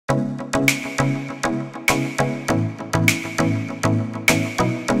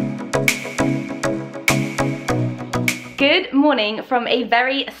Good morning from a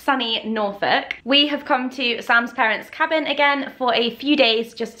very sunny Norfolk. We have come to Sam's parents' cabin again for a few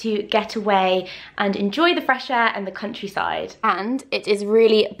days just to get away and enjoy the fresh air and the countryside. And it is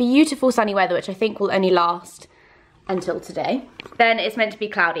really beautiful sunny weather, which I think will only last until today. Then it's meant to be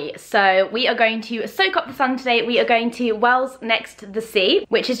cloudy. So we are going to soak up the sun today. We are going to Wells next to the sea,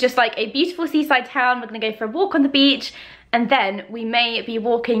 which is just like a beautiful seaside town. We're gonna go for a walk on the beach, and then we may be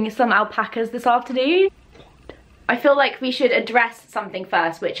walking some alpacas this afternoon. I feel like we should address something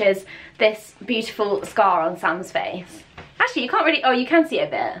first, which is this beautiful scar on Sam's face. Actually, you can't really, oh, you can see a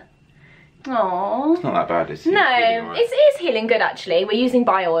bit. Aww. It's not that bad, is it? No, it's healing good actually. We're using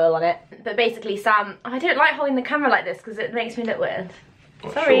bio oil on it. But basically Sam, I don't like holding the camera like this because it makes me look weird.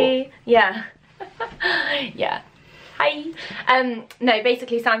 Well, sorry. Sure. Yeah. Yeah. Hi. No,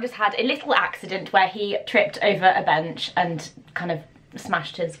 basically Sam just had a little accident where he tripped over a bench and kind of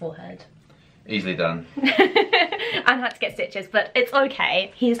smashed his forehead. Easily done. And had to get stitches, but it's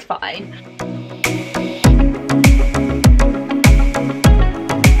okay. He's fine.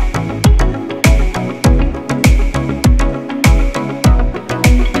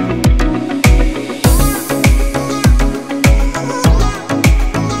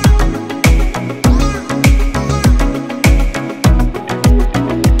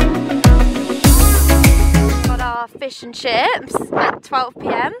 Fish and chips at 12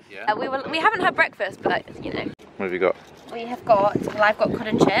 p.m. Yeah. We haven't had breakfast, but you know. What have you got? We have got, well, I've got cod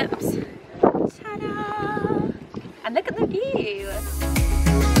and chips. Ta-da! And look at the view.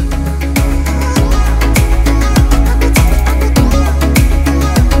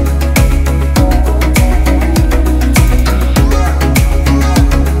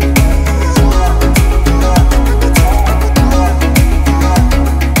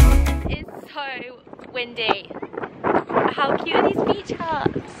 It's so windy. How cute are these beach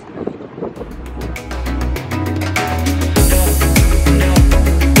huts?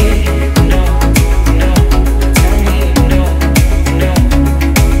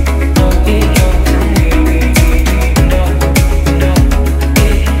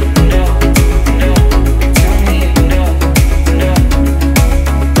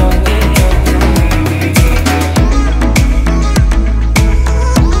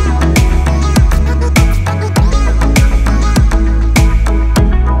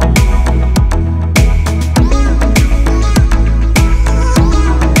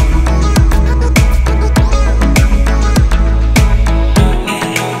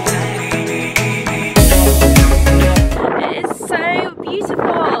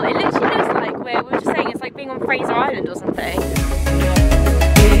 Or something.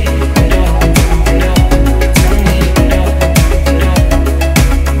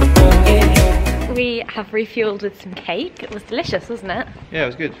 We have refueled with some cake. It was delicious, wasn't it? Yeah, it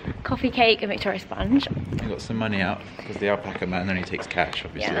was good. Coffee cake and Victoria sponge. We got some money out because the alpaca man only takes cash,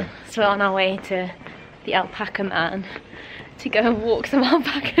 obviously. Yeah, so we're on our way to the alpaca man to go and walk some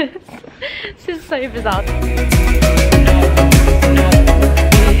alpacas. This is so bizarre.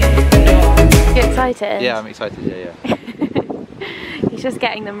 You excited? Yeah, I'm excited, yeah. He's just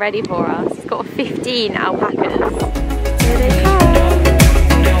getting them ready for us. He's got 15 alpacas. Here they come.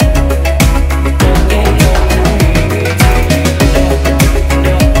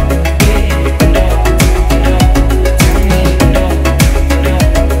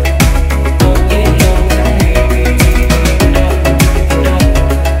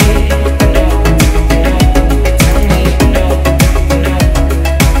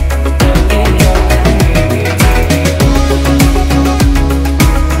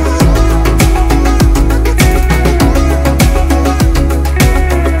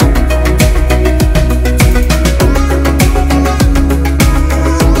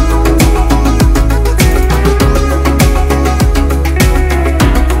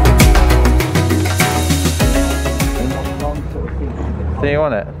 Do you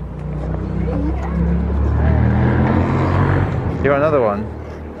want it? You want another one?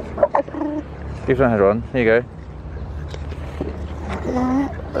 You've not had one. Here you go.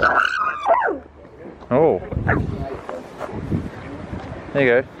 Oh. There you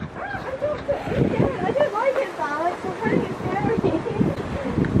go. I don't like it, Val. I'm finding it scary.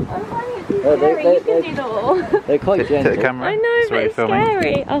 I'm finding it too scary. You can do the all. They're quite gentle. Take the camera. I know, but it's filming.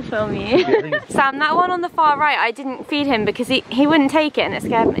 scary. I'll film you. Sam, that one on the far right, I didn't feed him because he wouldn't take it and it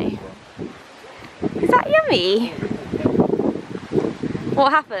scared me. Is that yummy?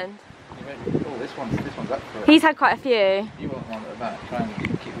 What happened? Oh, this one's up for it. He's had quite a few. You want one at that. Try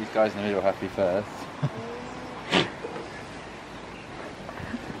and keep these guys in the middle happy first.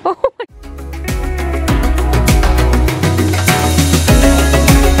 Oh.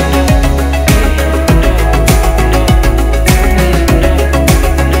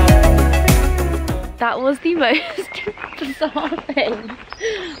 most bizarre thing,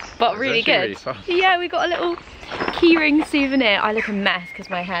 but really good. Really fun. Yeah, we got a little keyring souvenir. I look a mess because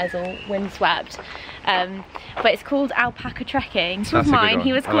my hair's all windswept. But it's called alpaca trekking. This was mine.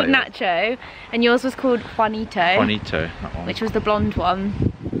 He was called Nacho, and yours was called Juanito. Juanito, that one. Which was the blonde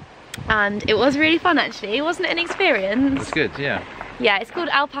one. And it was really fun actually. Wasn't it an experience? It's good, yeah. Yeah, it's called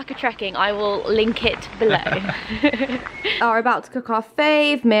alpaca trekking. I will link it below. We're about to cook our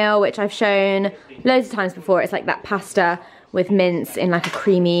fave meal, which I've shown loads of times before. It's like that pasta with mince in like a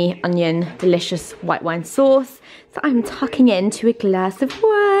creamy onion, delicious white wine sauce. So I'm tucking into a glass of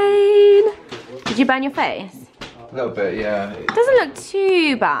wine. Did you burn your face? A little bit, yeah. It doesn't look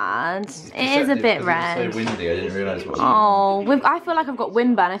too bad. It is a bit red. It was so windy, I didn't realise what. Oh, I feel like I've got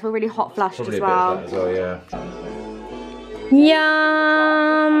windburn. I feel really hot flushed as well. Probably a bit of that as well, yeah.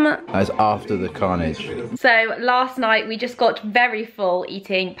 Yum. That's after the carnage. So last night we just got very full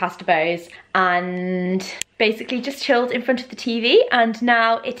eating pasta bows and basically just chilled in front of the TV, and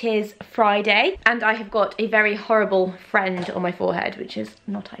now it is Friday and I have got a very horrible friend on my forehead, which is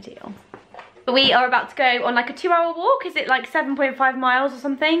not ideal. We are about to go on like a 2-hour walk. Is it like 7.5 miles or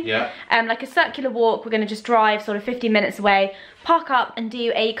something? Yeah. Like a circular walk. We're going to just drive sort of 15 minutes away, park up and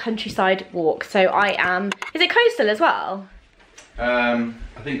do a countryside walk. So I am, is it coastal as well? I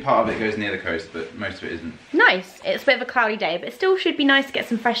think part of it goes near the coast, but most of it isn't. Nice. It's a bit of a cloudy day, but it still should be nice to get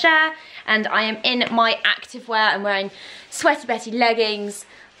some fresh air. And I am in my activewear. I'm wearing Sweaty Betty leggings,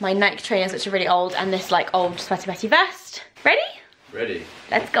 my Nike trainers, which are really old, and this like old Sweaty Betty vest. Ready? Ready.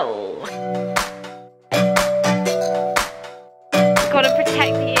 Let's go. Gotta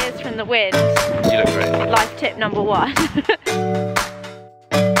protect the ears from the wind. You look great. Life tip number 1.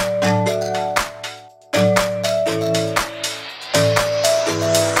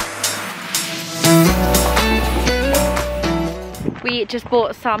 We just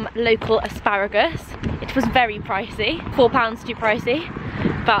bought some local asparagus. It was very pricey. £4 too pricey.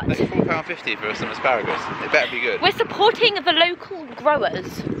 But like £4.50 for some asparagus. It better be good. We're supporting the local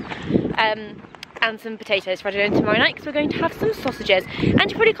growers. And some potatoes for dinner tomorrow night because we're going to have some sausages.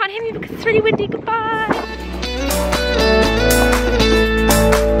 And you probably can't hear me because it's really windy. Goodbye.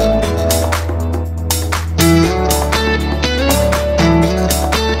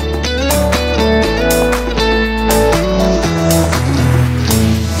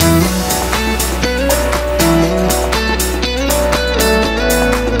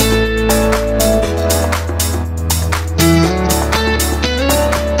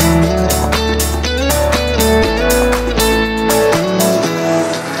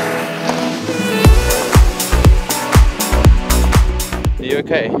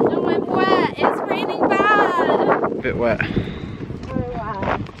 Okay. No, I'm wet. It's raining bad. A bit wet.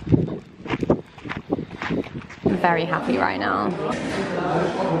 I'm very happy right now.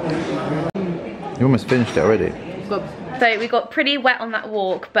 You almost finished it already. So we got pretty wet on that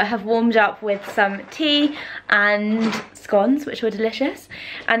walk, but have warmed up with some tea and scones, which were delicious.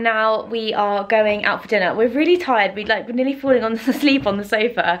 And now we are going out for dinner. We're really tired. We're nearly falling asleep on the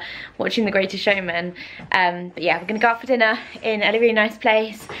sofa watching The Greatest Showman. But yeah, we're gonna go out for dinner in a really nice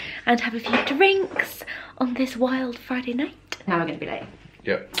place and have a few drinks on this wild Friday night. Now we're gonna be late.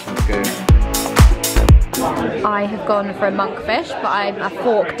 Yep, let's go. I have gone for a monkfish, but I'm a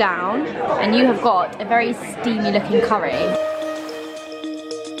fork down, and you have got a very steamy looking curry.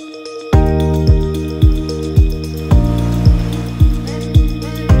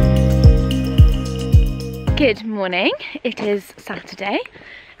 Good morning, it is Saturday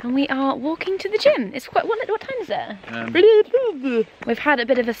and we are walking to the gym. It's quite, what time is it? We've had a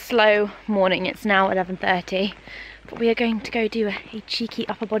bit of a slow morning, it's now 11:30, but we are going to go do a cheeky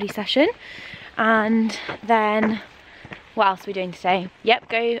upper body session. And then, what else are we doing today? Yep,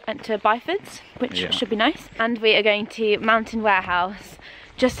 go to Byford's, which should be nice. And we are going to Mountain Warehouse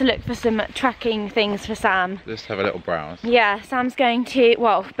just to look for some tracking things for Sam. Just have a little browse. Yeah, Sam's going to,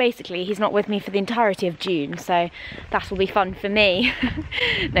 well, basically he's not with me for the entirety of June, so that will be fun for me.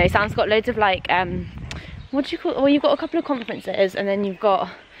 No, Sam's got loads of like, what do you call, well, you've got a couple of conferences and then you've got,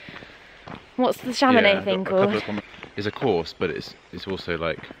 what's the Chamonix thing called? It's a course, but it's also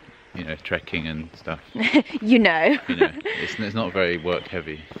like, you know, trekking and stuff. You know, it's not very work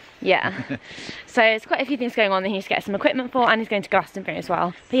heavy. Yeah. So it's quite a few things going on that he needs to get some equipment for, and he's going to Glastonbury as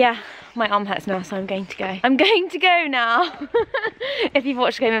well. But yeah, my arm hurts now, so I'm going to go. I'm going to go now. If you've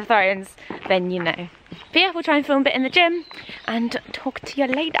watched Game of Thrones, then you know. But yeah, we'll try and film a bit in the gym and talk to you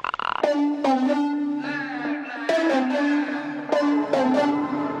later.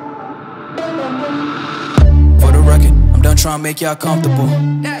 For the record, I'm done trying to make y'all comfortable.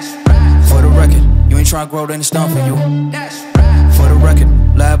 For the record, you ain't trying to grow, then it's done for you. For the record,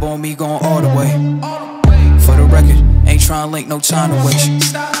 lab on me going all the way. For the record, ain't trying to link, no time to waste.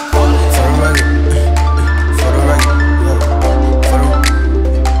 For the record, for the record, for the record,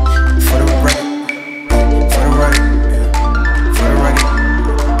 for the record, for the record,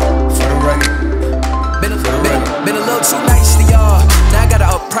 for the record. Been a little too nice to y'all. Now I gotta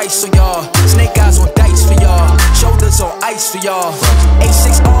up price on y'all. Snake eyes on dice for y'all. Shoulders on ice for y'all.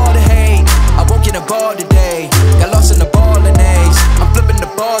 A6 all the hate. I won't get a ball today. Got lost in the ball and A's. I'm flipping the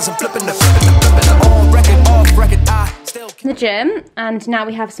bars. I'm flipping the on record, off record. I still the gym, and now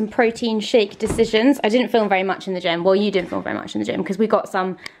we have some protein shake decisions. I didn't film very much in the gym. Well, you didn't film very much in the gym because we got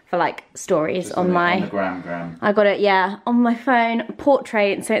some for like stories just on my. On the gram. I got it, yeah, on my phone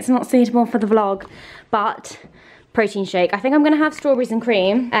portrait, so it's not suitable for the vlog, but. Protein shake. I think I'm gonna have strawberries and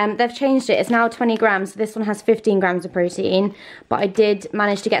cream. They've changed it. It's now 20 grams. So this one has 15 grams of protein, but I did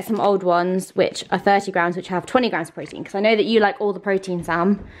manage to get some old ones, which are 30 grams, which have 20 grams of protein, because I know that you like all the protein,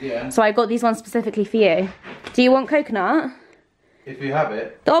 Sam. Yeah. So I got these ones specifically for you. Do you want coconut? If you have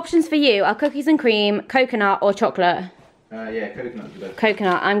it. The options for you are cookies and cream, coconut, or chocolate. Yeah, coconut's the best.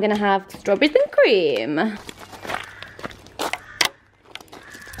 Coconut. I'm gonna have strawberries and cream.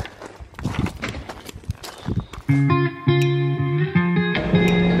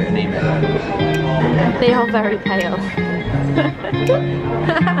 They are very pale.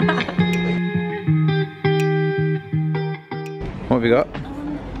 What have you got?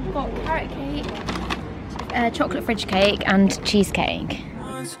 I've got carrot cake, chocolate fridge cake, and cheesecake.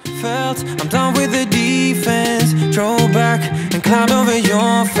 Felt I'm done with the defense. Drove back and climbed over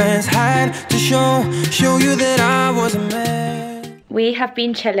your fence. Had to show you that I was a man. We have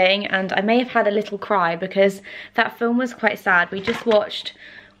been chilling, and I may have had a little cry because that film was quite sad. We just watched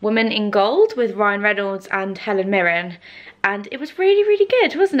Woman in Gold with Ryan Reynolds and Helen Mirren, and it was really, really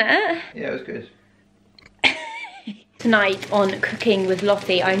good, wasn't it? Yeah, it was good. Tonight on Cooking with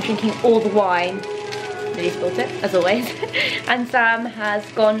Lottie, I'm drinking all the wine. Nearly spilled it, as always. And Sam has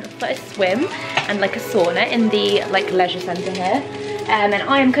gone for a swim and like a sauna in the like leisure centre here. And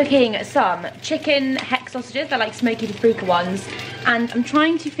I am cooking some chicken hex sausages. They're like smoky paprika ones. And I'm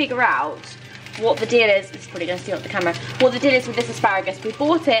trying to figure out what the deal is. This is probably going to steal up the camera. What the deal is with this asparagus. We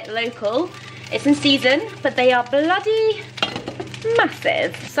bought it local. It's in season, but they are bloody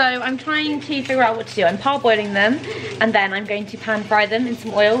massive. So I'm trying to figure out what to do. I'm parboiling them, and then I'm going to pan fry them in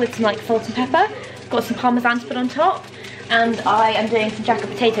some oil with some like salt and pepper. Got some parmesan to put on top, and I am doing some jacket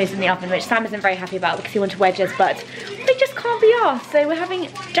potatoes in the oven, which Sam isn't very happy about because he wanted wedges, but they just can't be arsed. So we're having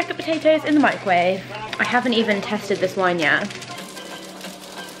jacket potatoes in the microwave. I haven't even tested this wine yet.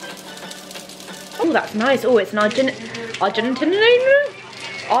 Oh, that's nice. Oh, it's an Argentinian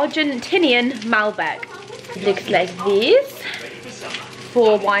Malbec. It looks like this.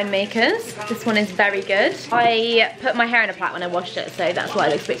 For winemakers. This one is very good. I put my hair in a plait when I washed it, so that's why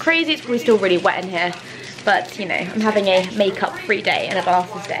it looks a bit crazy. It's probably still really wet in here, but you know, I'm having a makeup-free day and a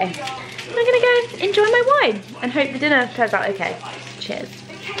glasses day. I'm gonna go enjoy my wine and hope the dinner turns out okay. Cheers.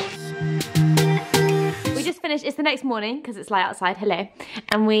 We just finished, it's the next morning because it's light outside, hello.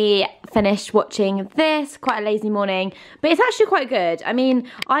 And we finished watching this, quite a lazy morning, but it's actually quite good. I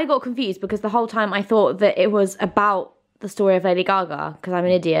mean, I got confused because the whole time I thought that it was about the story of Lady Gaga, because I'm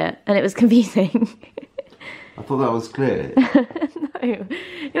an idiot, and it was confusing. I thought that was clear. No,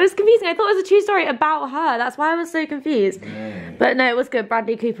 it was confusing. I thought it was a true story about her. That's why I was so confused. Yeah. But no, it was good.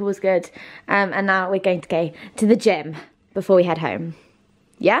 Bradley Cooper was good. And now we're going to go to the gym before we head home.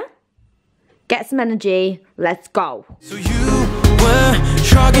 Yeah? Get some energy. Let's go. So you were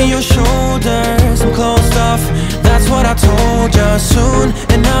shrugging your shoulders, some closed off. That's what I told you. Soon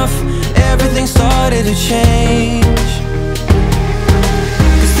enough, everything started to change.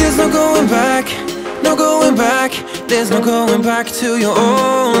 There's no going back, no going back. There's no going back to your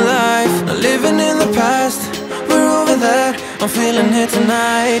old life. Not living in the past, we're over that. I'm feeling it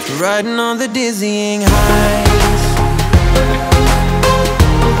tonight, riding on the dizzying highs.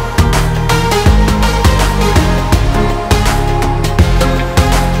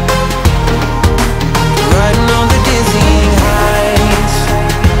 Riding on the dizzying highs.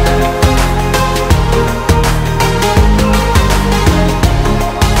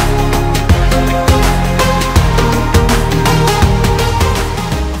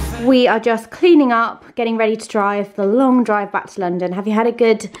 We are just cleaning up, getting ready to drive the long drive back to London. Have you had a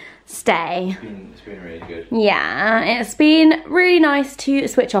good stay? It's been really good. Yeah, it's been really nice to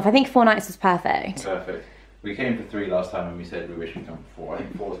switch off. I think 4 nights was perfect. Perfect. We came for 3 last time and we said we wish we'd come for 4. I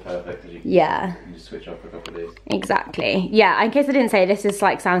think 4 was perfect because you can just switch off for a couple of days. Exactly. Yeah, in case I didn't say, this is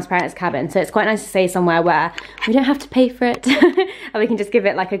like Sam's parents' cabin, so it's quite nice to stay somewhere where we don't have to pay for it and we can just give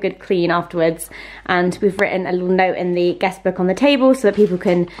it like a good clean afterwards. And we've written a little note in the guest book on the table so that people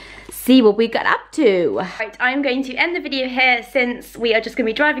can see what we got up to. Right, I'm going to end the video here since we are just going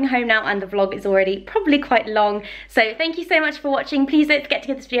to be driving home now and the vlog is already probably quite long. So thank you so much for watching. Please don't forget to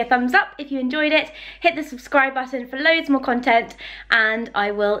give this video a thumbs up if you enjoyed it. Hit the subscribe button for loads more content and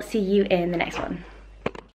I will see you in the next one.